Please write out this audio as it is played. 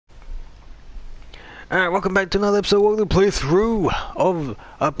Alright, welcome back to another episode of the playthrough of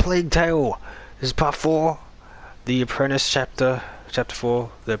A Plague Tale. This is part 4, The Apprentice chapter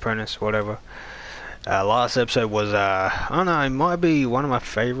 4, The Apprentice, whatever. Last episode was, I don't know, it might be one of my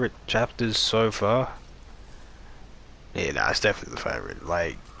favorite chapters so far. Yeah, no, it's definitely the favorite.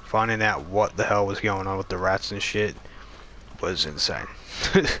 Like, finding out what the hell was going on with the rats and shit was insane.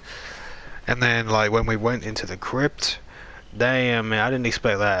 And then, like, when we went into the crypt, damn, man, I didn't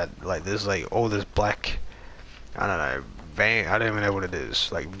expect that. Like, there's like all this black, I don't know, I don't even know what it is,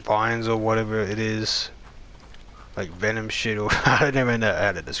 like vines or whatever it is, like venom shit, or I don't even know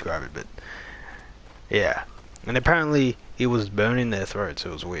how to describe it, but yeah. And apparently it was burning their throats. It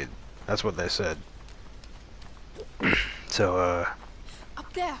was weird. That's what they said. So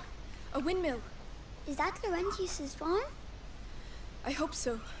up there, a windmill. Is that Laurentius's farm? I hope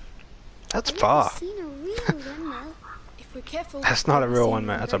so. that's I've far. never seen a real windmill. If we're careful. That's not a we'll real see one,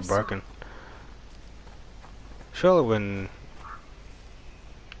 man. one That's a very soon. broken. Surely when.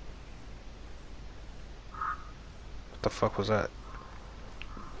 What the fuck was that?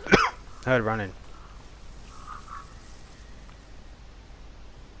 I heard running.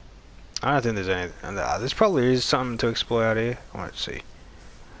 I don't think there's anything. There's probably is something to explore out here. I want to see.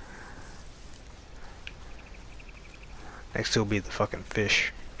 Next will be the fucking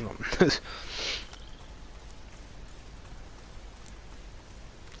fish.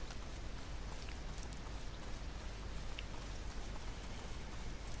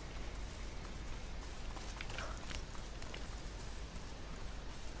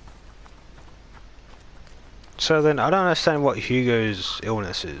 So then, I don't understand what Hugo's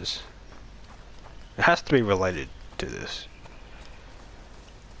illness is. It has to be related to this.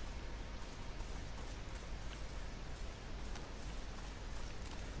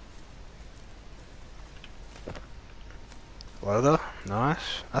 Leather?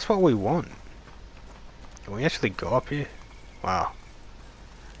 Nice. That's what we want. Can we actually go up here? Wow.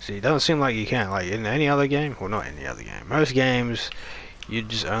 See, it doesn't seem like you can. Like, in any other game? Well, not any other game. Most games, you'd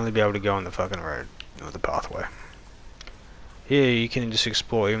just only be able to go on the fucking road. Or the pathway. Here, you can just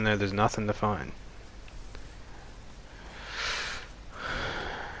explore even though there's nothing to find.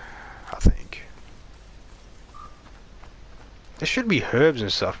 I think. There should be herbs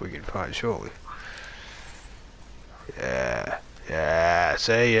and stuff we can find, surely. Yeah. Yeah,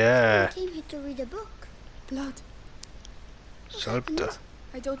 say yeah. I came here to read a book. Blood. Sopta.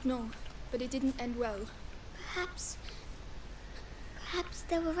 I don't know, but it didn't end well. Perhaps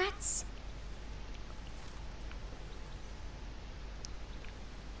there were rats.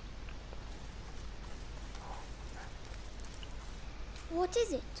 What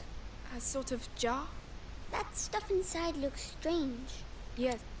is it? A sort of jar? That stuff inside looks strange.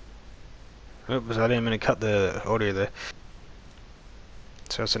 Yes. Oops, I didn't mean to cut the audio there.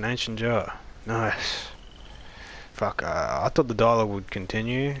 So it's an ancient jar. Nice. Fuck, I thought the dialogue would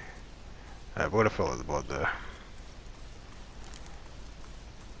continue. I would have followed the blood though.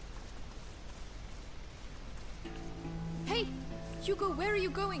 Hey, Hugo, where are you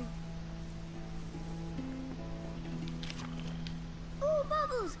going? Oh,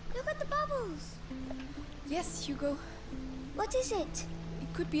 bubbles! Look at the bubbles! Yes, Hugo. What is it?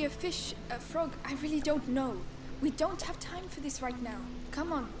 It could be a fish, a frog. I really don't know. We don't have time for this right now.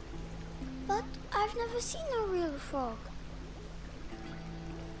 Come on. But I've never seen a real frog.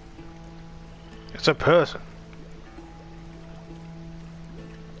 It's a person.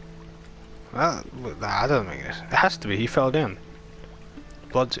 Well, nah, that doesn't make sense. It has to be. He fell down.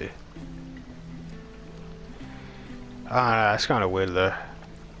 Blood's here. Ah, that's kind of weird though.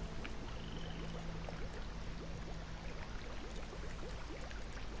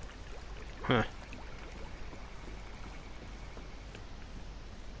 Huh.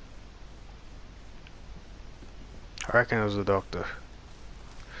 I reckon it was the doctor.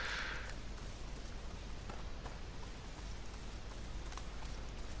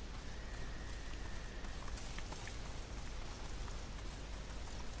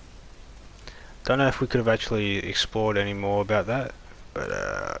 Don't know if we could have actually explored any more about that, but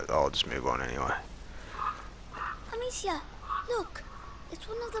I'll just move on anyway. Amicia, look! It's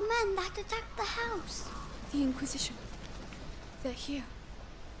one of the men that attacked the house. The Inquisition. They're here.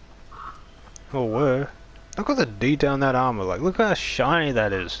 Oh, were. Look at the detail in that armor. Like, look how shiny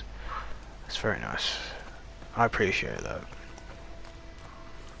that is. That's very nice. I appreciate that.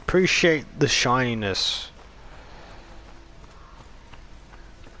 Appreciate the shininess.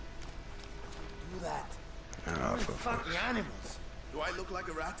 Do that. Oh, for Fucking animals. Do I look like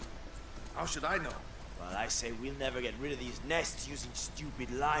a rat? How should I know? Well, I say we'll never get rid of these nests using stupid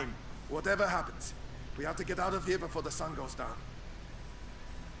lime. Whatever happens, we have to get out of here before the sun goes down.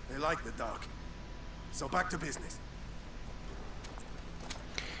 They like the dark. So back to business.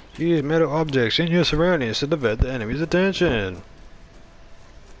 Use metal objects in your surroundings to divert the enemy's attention.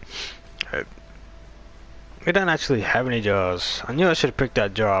 Alright. We don't actually have any jars. I knew I should have picked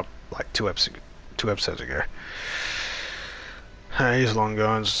that jar up like two episodes ago. Use long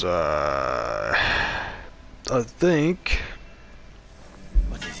guns. I think.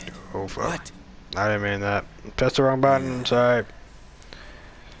 What is it? Oh fuck! What? I didn't mean that. Pressed the wrong button. Sorry.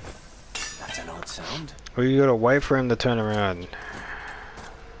 That's an odd sound. Well, you gotta wait for him to turn around.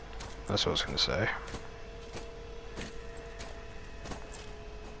 That's what I was gonna say.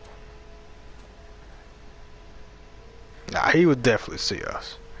 Nah, he would definitely see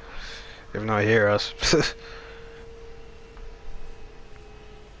us. If not hear us.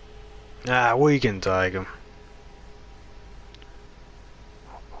 Nah, we can take him.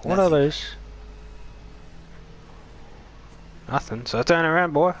 What are these? Nothing. So turn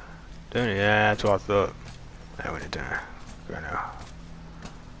around, boy. Doing it. Yeah, that's what I thought. Now we need to go now.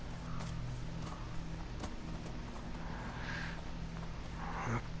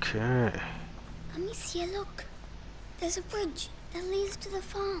 Okay. Amicia, look. There's a bridge that leads to the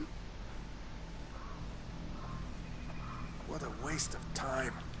farm. What a waste of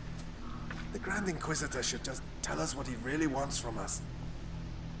time. The Grand Inquisitor should just tell us what he really wants from us.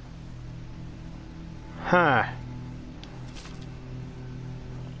 Huh.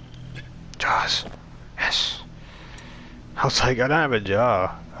 Jaws. Yes. I was like, I don't have a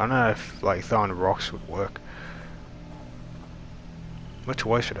jar. I don't know if like throwing rocks would work. Which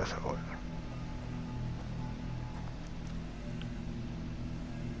way should I throw it?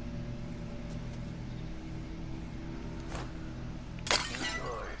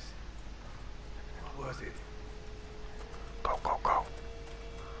 What was it? Go, go, go.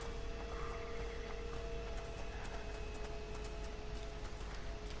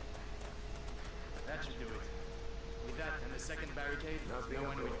 That should do it. With that and the second barricade, no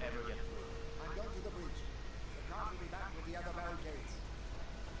one will ever get through. I'm going to the bridge. The cart will be back with the other barricades.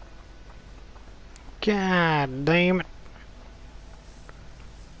 God damn it.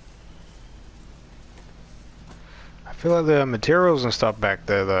 I feel like there are materials and stuff back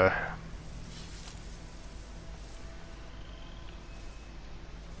there though.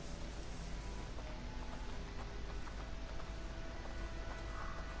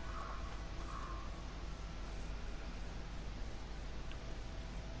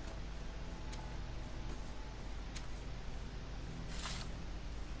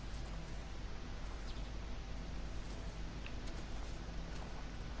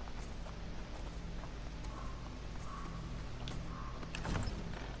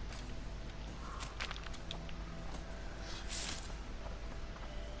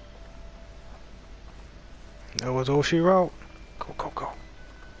 That was all she wrote. Go, go, go.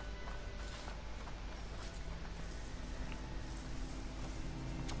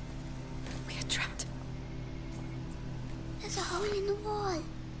 We are trapped. There's a hole in the wall.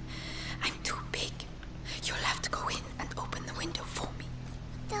 I'm too big. You'll have to go in and open the window for me.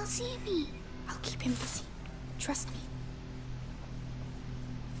 They'll see me. I'll keep him busy. Trust me.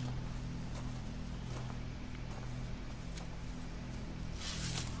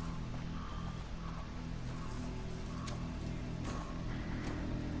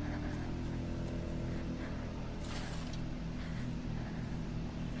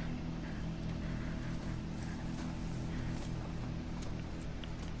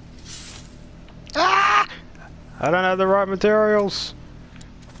 I don't have the right materials.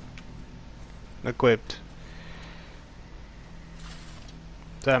 Equipped.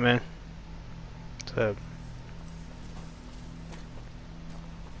 What's that, man? What's up?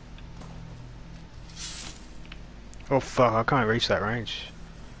 Oh fuck, I can't reach that range.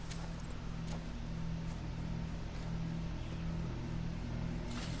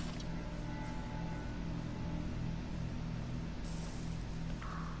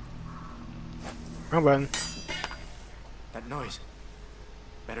 Wrong button. That noise.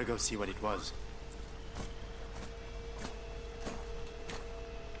 Better go see what it was.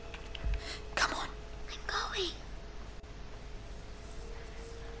 Come on. I'm going.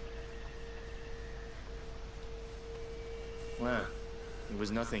 Well, it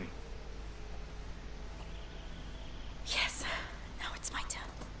was nothing. Yes. Now it's my turn.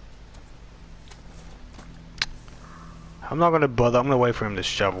 I'm not gonna bother, I'm gonna wait for him to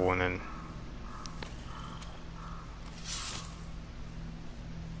shovel and then...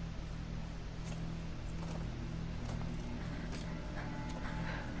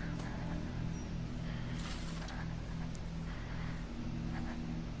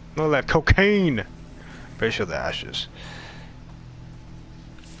 No, that cocaine! Pretty sure the ashes.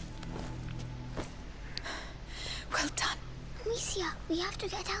 Amicia, we have to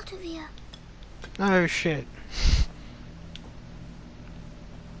get out of here. Oh shit.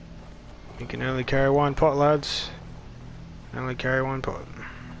 You can only carry one pot, lads. Only carry one pot.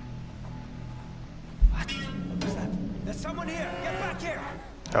 What? What was that? There's someone here! Get back here!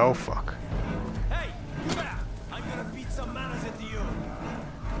 Oh fuck. Hey! You back! I'm gonna beat some manners into you!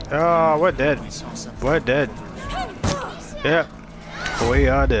 Oh, we're dead. We're dead. Yep. We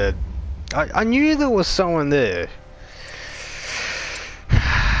are dead. I knew there was someone there.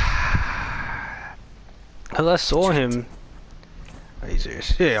 Cause I saw him. Are you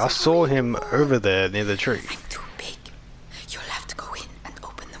serious? Yeah, I saw him over there near the tree. I'm too big. You'll have to go in and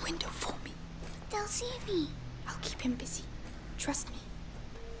open the window for me. They'll see me. I'll keep him busy. Trust me.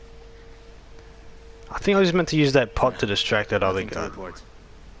 I think I was meant to use that pot to distract that other guy.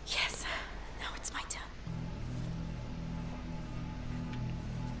 Yes. Now it's my turn.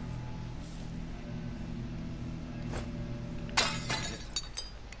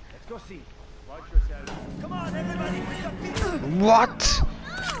 Let's go see. Watch yourself. Come on, everybody! With the people! What?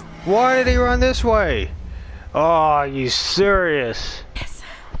 Why did he run this way? Oh, are you serious? Yes.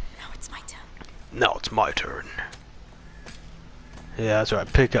 Now it's my turn. No, it's my turn. Yeah, that's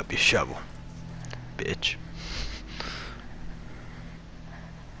right. Pick up your shovel, bitch.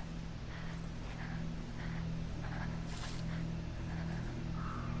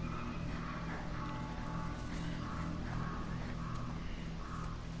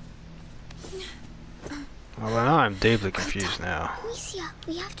 Well, then I'm deeply confused now. Amicia,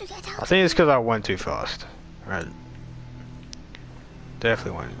 we have to get out. I think it's because I went too fast. Right.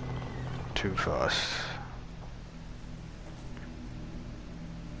 Definitely went too fast.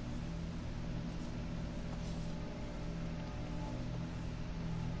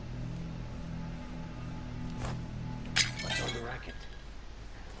 What's on the racket?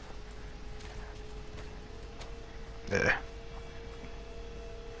 There.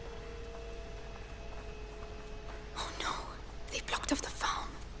 Oh no. They blocked off the farm.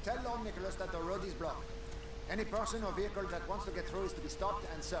 Tell Lord Nicholas that the road is blocked. Any person or vehicle that wants to get through is to be stopped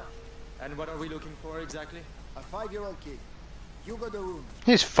and searched. And what are we looking for exactly? A 5-year-old kid. Hugo de Rune.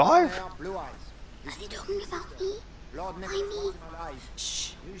 He's 5? Hair, blue eyes. Are they talking about me? Lord Why Nicholas me? wants him alive.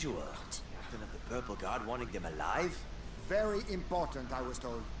 Shh. Usual. Captain of the Purple Guard wanting them alive? Very important, I was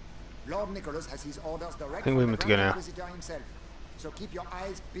told. Lord Nicholas has his orders direct think from we the meant to Grand go now. Inquisitor himself. So keep your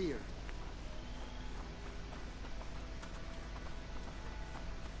eyes peeled.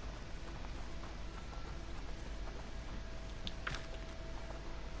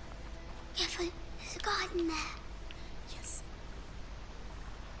 Careful, there's a garden there. Yes.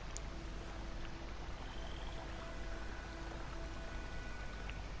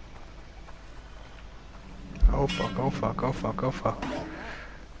 Oh fuck, oh fuck, oh fuck, oh fuck.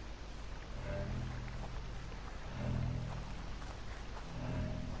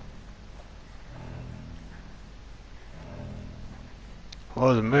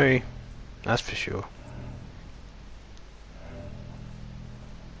 Wasn't me, that's for sure.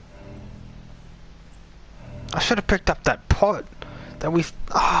 I should have picked up that pot that we.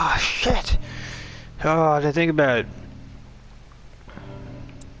 Ah, shit. Oh, I didn't think about it.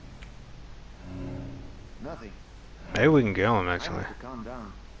 Nothing. Maybe we can kill him actually. Calm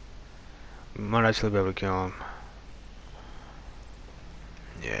down. We might actually be able to kill him.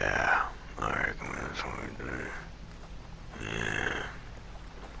 Yeah. Alright, come on, that's what we do. Yeah.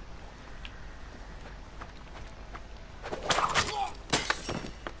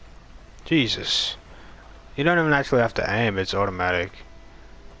 Jesus. You don't even actually have to aim, it's automatic.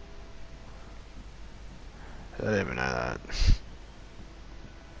 I didn't even know that.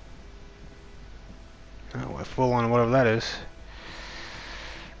 Oh, we're full on whatever that is.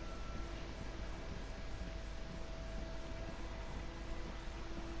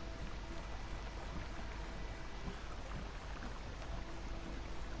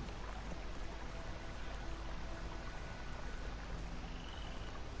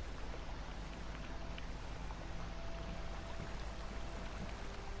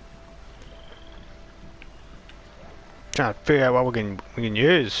 Trying to figure out what we can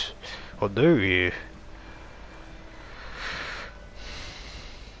use or do here.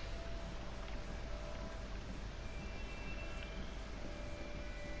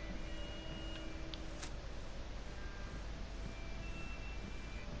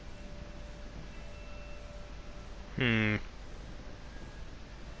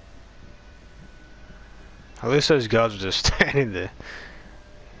 At least those guards are just standing there.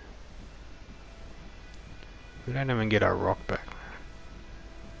 We don't even get our rock back.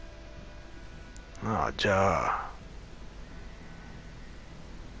 Oh, jar.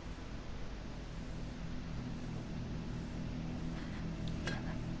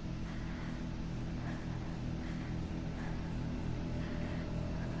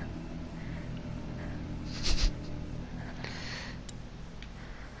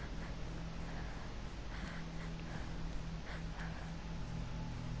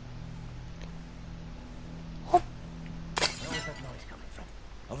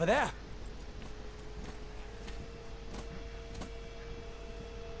 over there.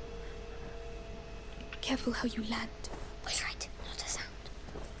 Careful how you land. Was right, not a sound.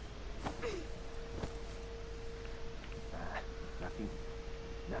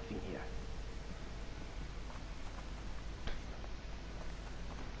 Nothing here.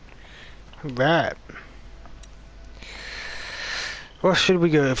 Right. What should we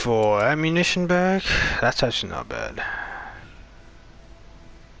go for? Ammunition bag? That's actually not bad.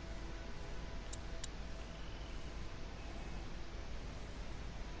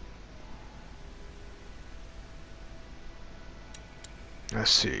 Let's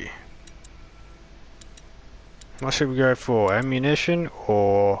see. What should we go for? Ammunition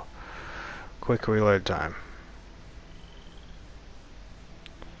or quick reload time?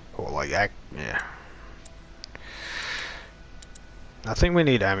 Or like, yeah. I think we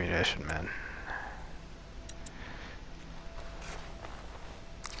need ammunition, man.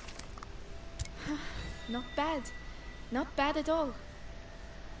 Not bad. Not bad at all.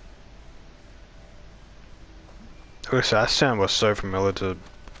 That sound was so familiar to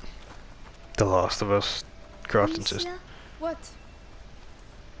The Last of Us. Crafting system. Alicia, What?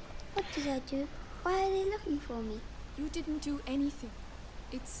 what did I do? Why are they looking for me? You didn't do anything.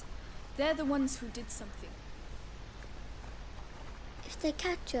 They're the ones who did something. If they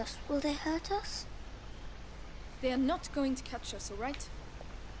catch us, will they hurt us? They are not going to catch us, alright?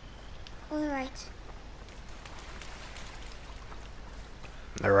 All right.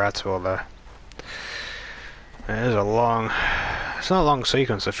 The rats were there. It is a long... It's not a long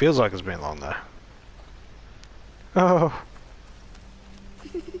sequence, it feels like it's been long though. Oh!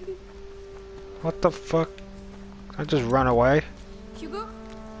 What the fuck? I just run away? Hugo?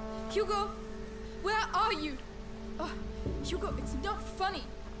 Hugo? Where are you? Oh, Hugo, it's not funny.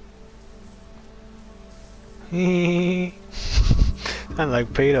 I'm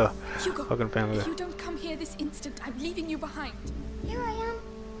like Peter. Hugo, Fucking family. if you don't come here this instant, I'm leaving you behind. Here I am.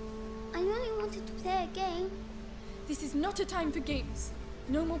 I only wanted to play a game. This is not a time for games.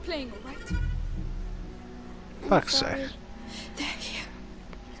 No more playing, alright? I'm Fuck's sorry. sake. They're here.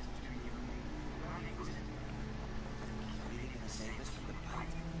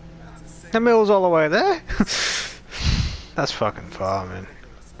 The mill's all the way there? That's fucking far, man.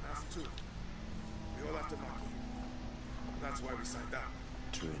 Us too. We all have to knock. That's why we signed up.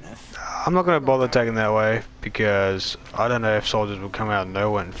 True enough. I'm not gonna bother taking that way because I don't know if soldiers will come out of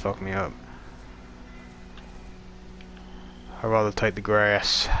nowhere and fuck me up. I'd rather take the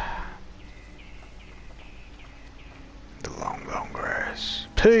grass. The long, long grass.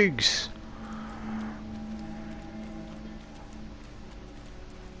 Pigs!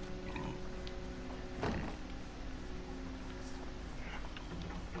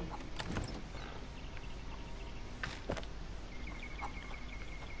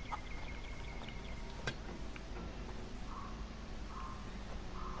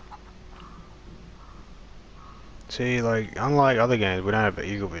 See, like, unlike other games, we don't have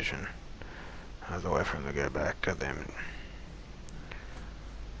eagle vision. I have to wait for him to go back, goddamn it.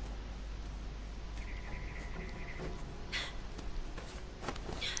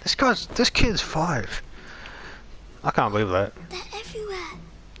 This kid's 5. I can't believe that. They're everywhere.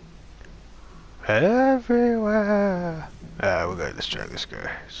 Everywhere. We're gonna distract this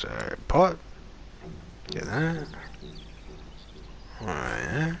guy. So, pot. Get that.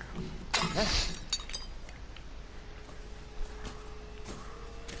 Alright.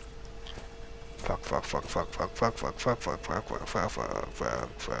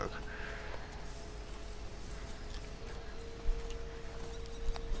 Fuck.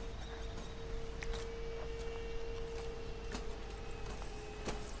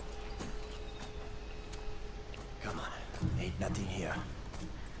 Come on. Ain't nothing here.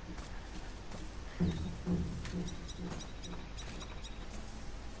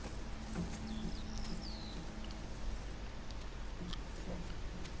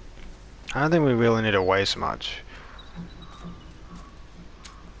 I don't think we really need to waste much.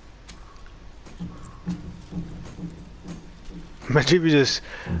 Imagine if we just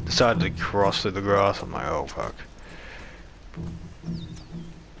decided to cross through the grass. I'm like, oh fuck.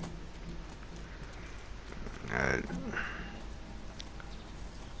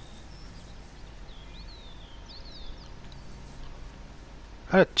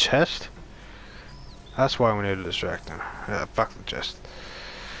 A chest? That's why we need to distract him. Yeah, fuck the chest.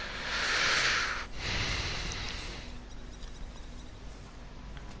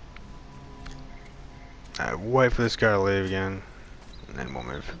 Wait for this guy to leave again, and then we'll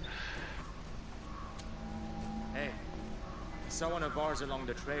move. Hey, I saw one of ours along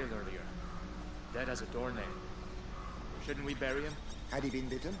the trail earlier. Dead as a doornail. Shouldn't we bury him? Had he been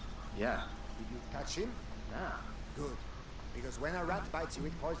bitten? Yeah. Did you catch him? Nah. Good. Because when a rat bites you,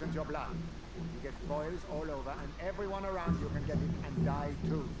 it poisons your blood. You get boils all over, and everyone around you can get it and die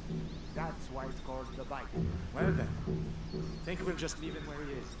too. That's why it's called the bite. Well then, think we'll just leave him where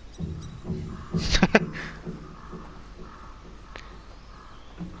he is.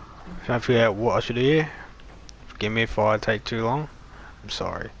 Trying to figure out what I should do here. Forgive me if I take too long. I'm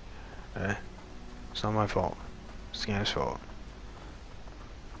sorry. It's not my fault. It's the game's fault.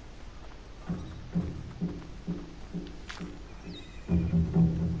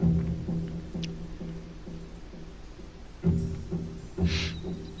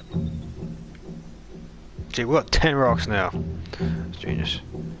 See, we got 10 rocks now. It's genius.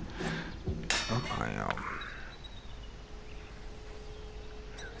 Okay,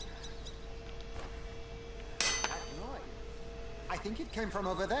 I think it came from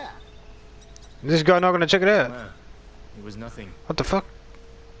over there. this guy not gonna check it out. Well, it was nothing. What the fuck?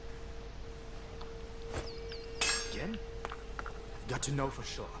 Again? Got to know for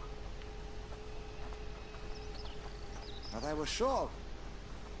sure. But I was sure.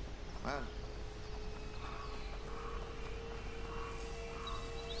 Well,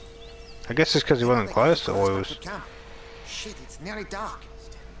 I guess it's because he wasn't close to oils. shit, it's nearly dark.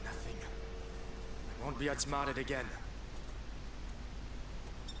 Still nothing. I won't be outsmarted again.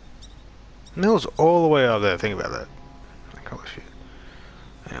 Mill's all the way up there, think about that. Like, holy shit.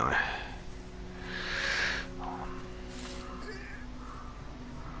 Anyway.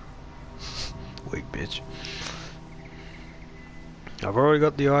 Weak bitch. I've already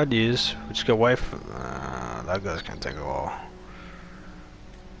got the ideas. We just gotta wait for... that guy's gonna take a while.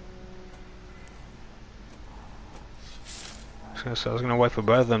 I was gonna wait for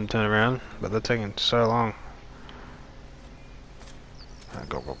both of them to turn around, but they're taking so long.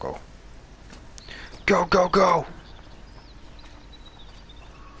 Go, go, go. Go, go, go!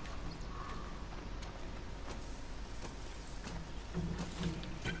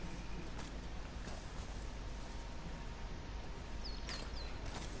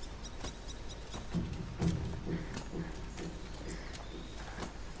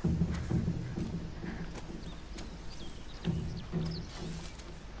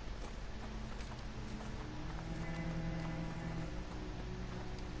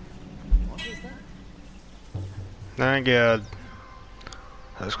 Thank God.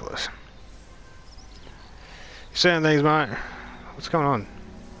 That was close. You saying things, mate? What's going on?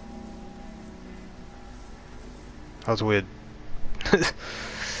 That was weird.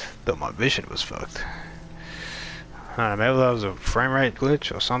 Thought my vision was fucked. I don't know, maybe that was a frame rate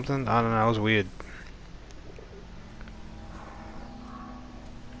glitch or something. I don't know, it was weird.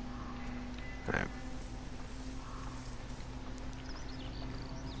 Alright.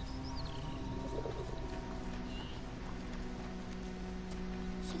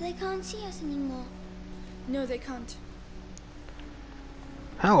 They can't see us anymore. No, they can't.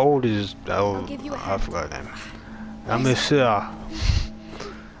 How old is... Oh, I'll give you a I hand. forgot her name. Monsieur.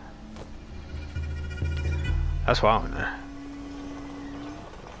 That's why I went there.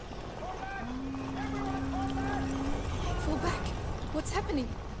 Fall back. What's happening?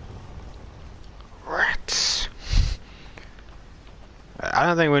 Rats. I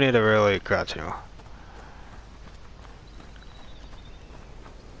don't think we need to really crouch anymore.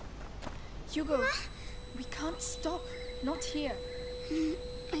 Hugo, we can't stop. Not here.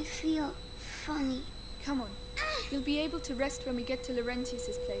 I feel funny. Come on. You'll be able to rest when we get to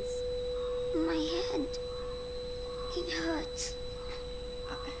Laurentius's place. My head. It hurts.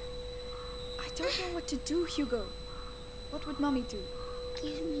 I don't know what to do, Hugo. What would Mommy do?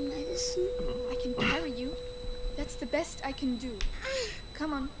 Give me medicine. I can carry you. That's the best I can do.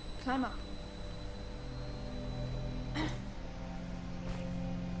 Come on, climb up.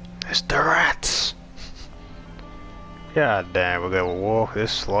 It's the rats. God damn, we're gonna walk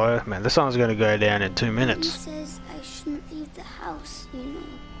this slow. Man, this song's gonna go down in 2 Mommy minutes. says I shouldn't leave the house, you know.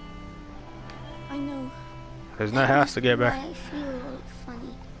 I know. There's no house to get Why back. I feel all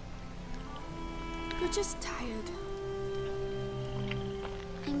funny. You're just tired.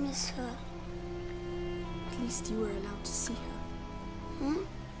 I miss her. At least you were allowed to see her. Huh?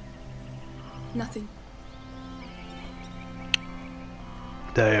 Nothing.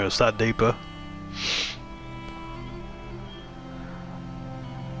 Damn, it's that deeper.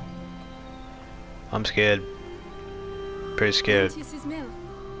 I'm scared. Pretty scared. Laurentius's mill.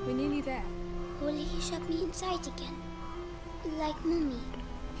 We're nearly there. Will he shut me inside again? Like Mommy.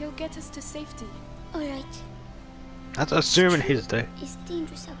 He'll get us to safety. Alright. That's assuming he's there. It's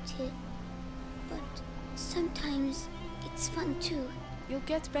dangerous out here. But sometimes it's fun too. You'll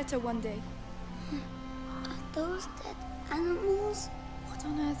get better one day. Are those dead animals. What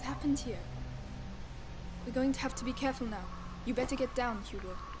on earth happened here? We're going to have to be careful now. You better get down,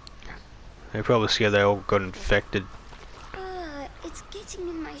 Hugo. They're probably scared they all got infected. It's getting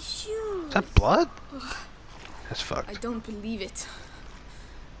in my shoes. Is that blood? That's fucked. I don't believe it.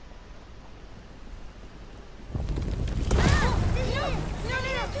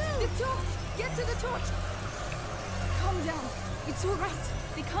 The torch! Get to the torch! Calm down. It's all right.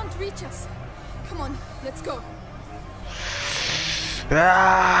 They can't reach us. Come on, let's go.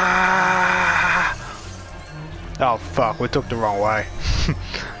 Ah! Oh fuck, we took the wrong way.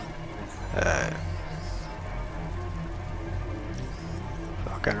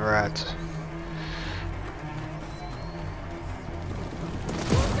 Fucking rats.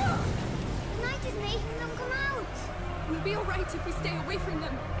 The night is making them come out. We'll be all right if we stay away from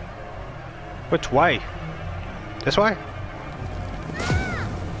them. Which way? This way? Ah!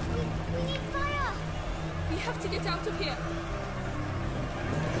 We need fire. We have to get out of here.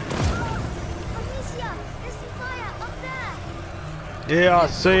 Amicia, there's some fire up there. Yeah, I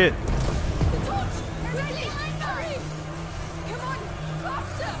see it. The torch! They're right Quickly! behind us. Hurry! Come on!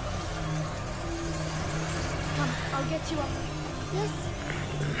 Faster! Come, I'll get you up. Yes.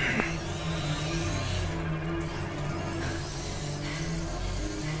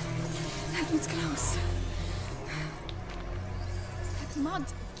 That was close. That mud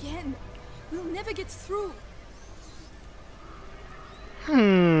again. We'll never get through.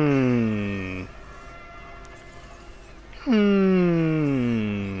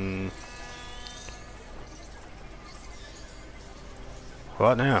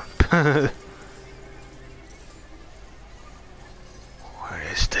 What now? What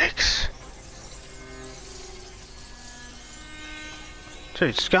is sticks?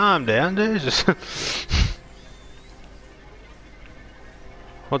 Dude, just calm down, dude. Just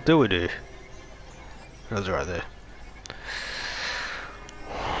what do we do? That was right there.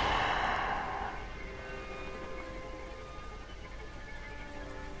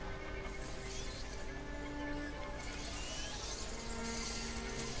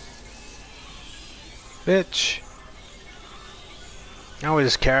 Bitch. Now we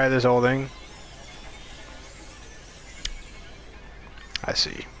just carry this whole thing. I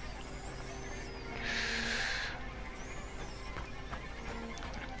see.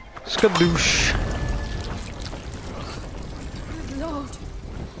 Skadoosh. Good Lord.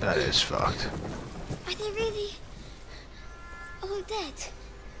 That is fucked. Are they really all dead?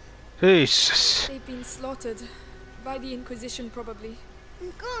 Jesus. They've been slaughtered. By the Inquisition, probably.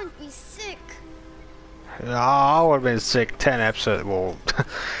 I'm going to be sick. Oh, I would have been sick 10 episodes, well,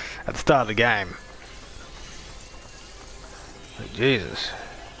 at the start of the game. Jesus.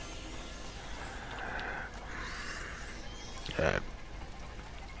 Yeah.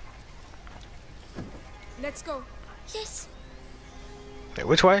 Let's go. Yes. Wait,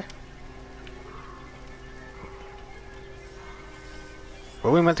 which way?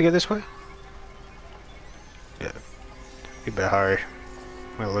 Were we meant to go this way? Yeah. You better hurry.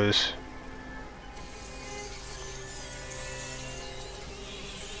 I'm gonna lose.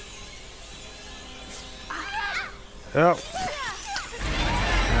 Yep.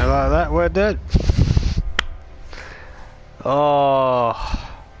 And like that, we're dead. Oh.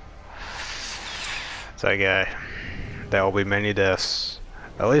 It's okay. There will be many deaths.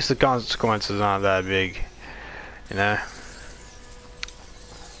 At least the consequences aren't that big. You know?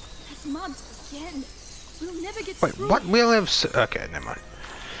 That mud again. We'll never get Wait, through. what? We'll have... Okay, never mind.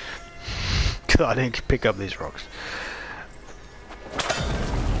 I didn't pick up these rocks.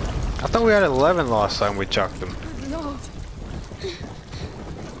 I thought we had 11 last time we chucked them. Good Lord.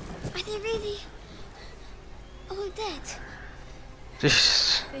 Are they really all dead?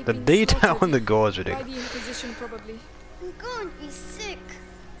 Just They've the been detail slaughtered in the gore is By ridiculous. the Inquisition, probably. I'm going to be sick.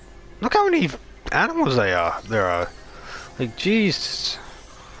 Look how many animals there are. Like, Jesus.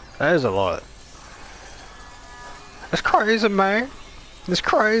 That is a lot. That's crazy, man. That's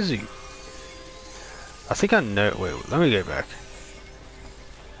crazy. I think I know. Wait, let me go back.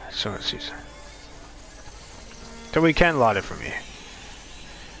 So let's see. So we can light it from here.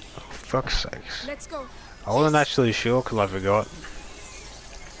 Oh, fuck's sakes. Let's go. I wasn't actually sure because I forgot.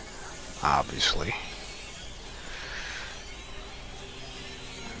 Obviously.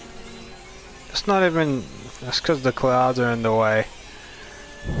 It's not even... That's because the clouds are in the way.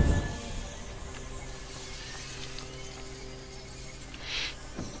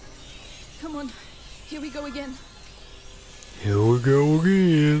 Come on. Here we go again. Here we go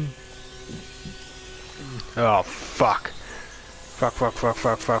again. Oh, fuck. Fuck, fuck, fuck,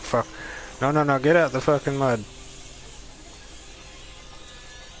 fuck, fuck, fuck. No, no, no, get out the fucking mud.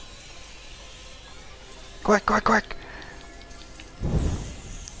 Quick, quick, quick.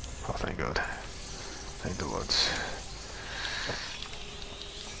 Thank the Lords.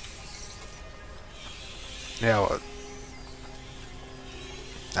 Yeah, what?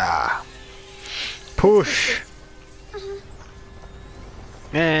 Ah. Push!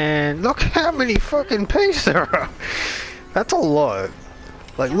 Man, look how many fucking pigs there are! That's a lot.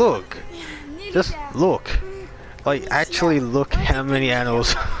 Like, look. Just look. Like, actually look how many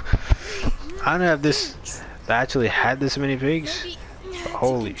animals. I don't know if this... They actually had this many pigs? But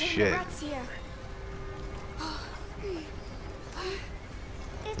holy shit.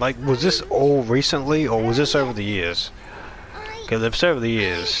 Like, was this all recently, or was this over the years? Because if it's over the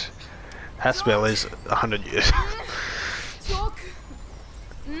years, has to be at least 100 years. Talk.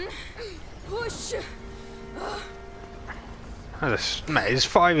 Push. Man, he's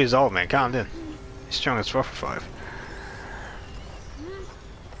 5 years old, man. Calm down. He's strong as fuck for 5.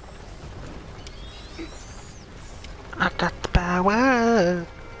 I got the power.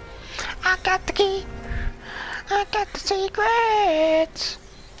 I got the key. I got the secrets.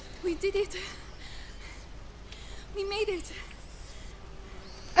 We did it. We made it.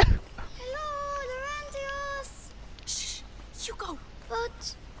 Hello, Laurentius! Shh. You go.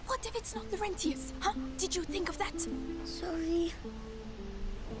 But... What if it's not Laurentius? Huh? Did you think of that? sorry.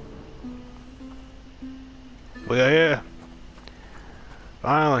 We are here.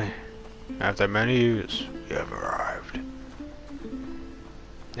 Finally, after many years, we have arrived.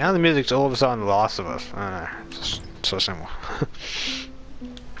 Now the music's all of a sudden The Last of Us. I don't know, it's just so simple.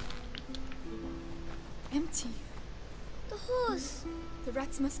 Empty. The horse. The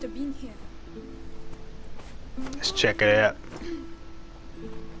rats must have been here. Let's check it out.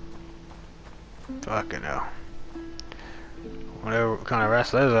 Fucking hell. Whatever kind of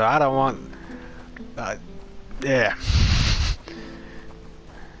rats those are, I don't want... yeah.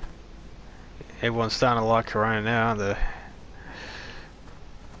 Everyone's starting to like Corona now, aren't they?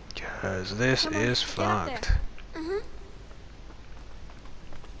 Because this Come on, is get out there. fucked.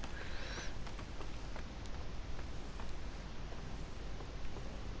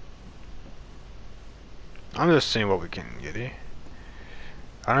 I'm just seeing what we can get here.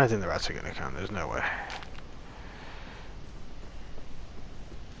 I don't think the rats are gonna come, there's no way.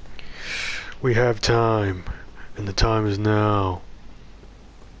 We have time, and the time is now.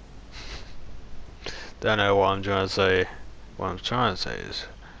 Don't know what I'm trying to say. What I'm trying to say is...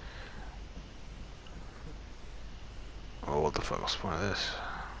 oh, what the fuck was the point of this?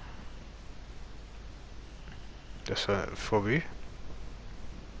 Just for you?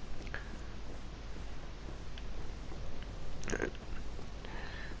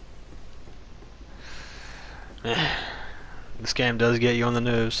 This game does get you on the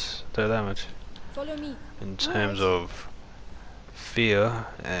nerves, tell you that much. Follow me. In terms of fear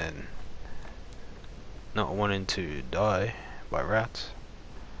and not wanting to die by rats.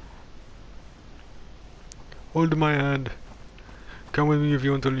 Hold my hand. Come with me if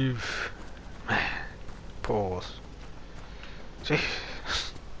you want to leave. Pause. Jeez.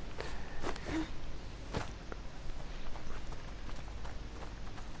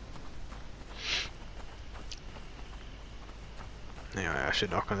 Anyway, I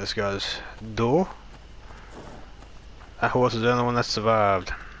should knock on this guy's door. That horse is the only one that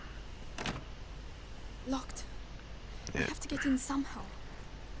survived. Locked. Yeah. We have to get in somehow.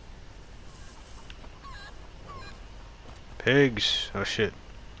 Pigs. Oh shit.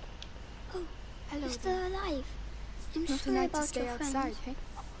 Oh, Hello. you're still alive. I'm Not sorry allowed to about stay your outside, friend.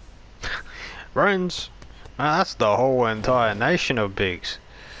 hey? Friends. Man, that's the whole entire nation of pigs.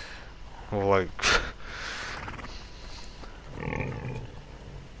 Well, like...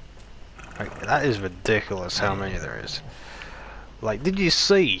 like, that is ridiculous how many there is. Like, did you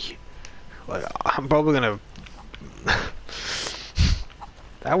see? Like, I'm probably gonna...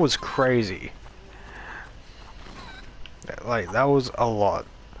 that was crazy. Like, that was a lot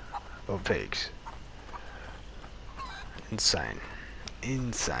of pigs. Insane.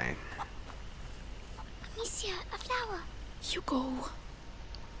 Insane. Amicia, a flower. Hugo.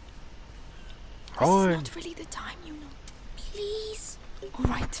 Ryan. This is not really the time, you know. Please. All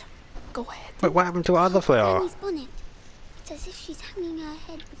right. Go ahead. Wait, what happened to our other flower? Granny's bonnet. It's as if she's hanging her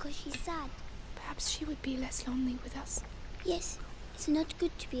head because she's sad. Perhaps she would be less lonely with us. Yes, it's not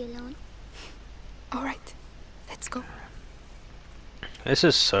good to be alone. All right. Let's go. This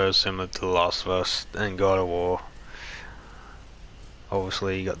is so similar to The Last of Us and God of War.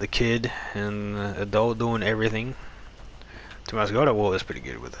 Obviously, you got the kid and the adult doing everything. To be honest, God of War was pretty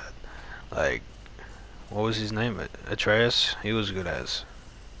good with that. Like, what was his name? Atreus? He was good as.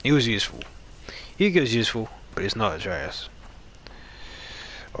 He was useful. Hugo's useful, but he's not Atreus.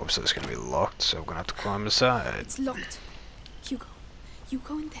 Obviously, it's going to be locked, so we're going to have to climb inside. It's locked. Hugo, you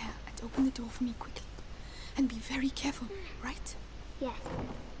go in there and open the door for me quickly. And be very careful, right? Yes.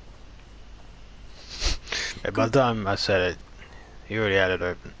 And by the time I said it, he already had it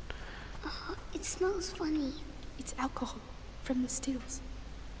open. Oh, it smells funny. It's alcohol from the stills.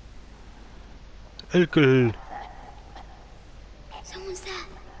 Alcohol. Someone's there.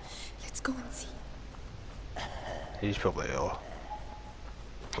 Let's go and see. He's probably ill.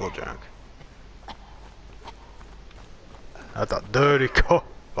 A little drunk. I thought dirty cop.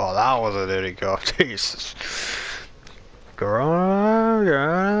 Oh, that was a dirty cop. Jesus.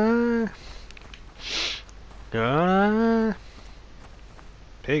 Corona.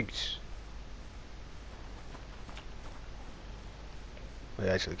 Pigs. We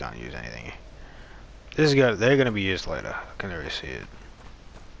actually can't use anything. This is they're gonna be used later. I can already see it.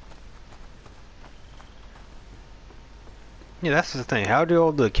 Yeah, that's the thing. How do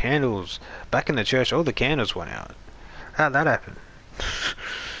all the candles back in the church? All the candles went out. How'd that happen?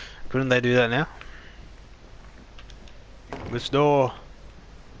 Couldn't they do that now? This door.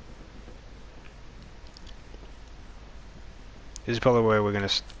 This is probably where we're gonna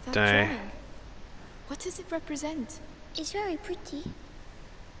That stay. drawing. What does it represent? It's very pretty.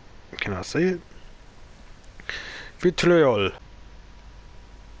 Can I see it? Vitriol.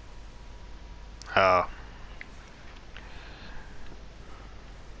 Oh.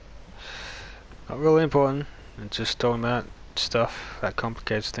 Not really important. It's just talking about stuff that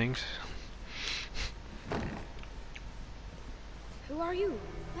complicates things. Who are you?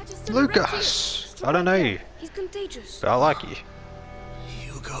 Magister Lucas! I don't know you, He's contagious. but I like you.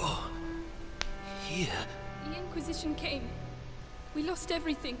 Hugo. Here. The Inquisition came. We lost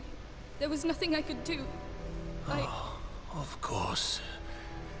everything. There was nothing I could do. Of course.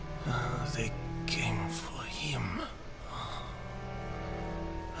 They came for him.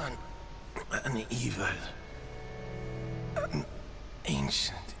 An evil. An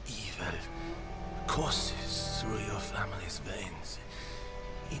ancient evil courses through your family's veins.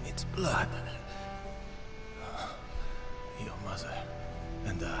 In its blood. Your mother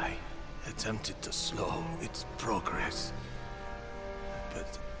and I attempted to slow its progress.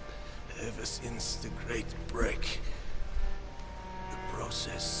 But ever since the Great Break, the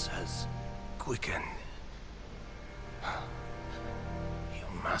process has quickened. You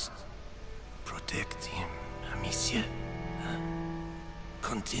must protect him, Amicia.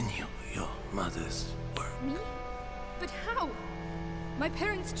 Continue your mother's work. Me? But how? My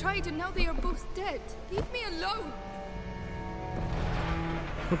parents tried and now they are both dead. Leave me alone.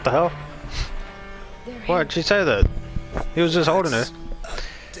 What the hell? They're Why did she say that? He was just holding her.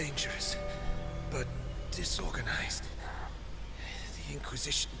 Dangerous, but disorganized. The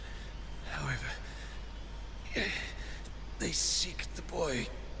Inquisition, however, they seek the boy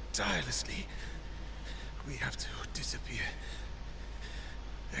tirelessly. We have to disappear.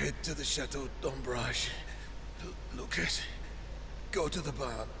 Head to the Chateau d'Ombrage. Lucas, go to the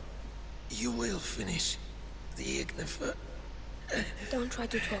barn. You will finish the Ignifer. Don't try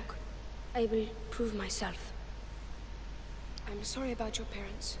to talk. I will prove myself. I'm sorry about your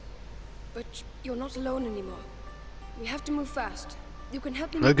parents, but you're not alone anymore. We have to move fast. You can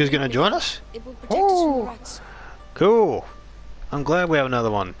help me. Lucas gonna join us? It will protect us from the rats. Cool. I'm glad we have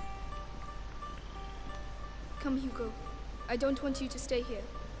another one. Come, Hugo. I don't want you to stay here.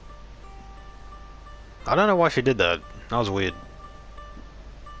 I don't know why she did that. That was weird.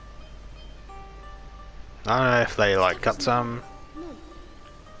 I don't know if they like cut some.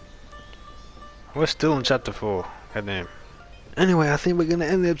 We're still in chapter 4. Goddamn. Anyway, I think we're gonna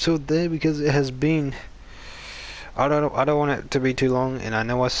end the episode there because it has been. I don't want it to be too long, and I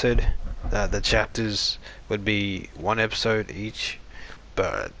know I said that the chapters would be one episode each,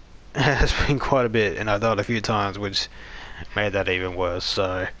 but it has been quite a bit, and I thought a few times, which made that even worse.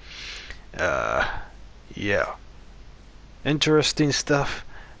 So, yeah, interesting stuff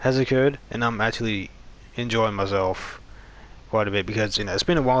has occurred, and I'm actually enjoying myself quite a bit because, you know, it's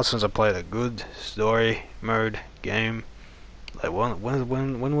been a while since I played a good story mode game. Like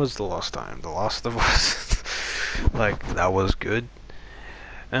when was the last time? The Last of Us. Like, that was good.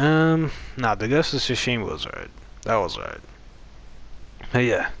 Nah, the Ghost of Tsushima was right. That was right. But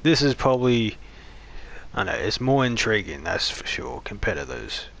yeah, this is probably, I know, it's more intriguing, that's for sure, compared to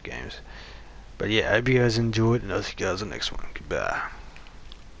those games. But yeah, I hope you guys enjoyed, and I'll see you guys in the next one. Goodbye.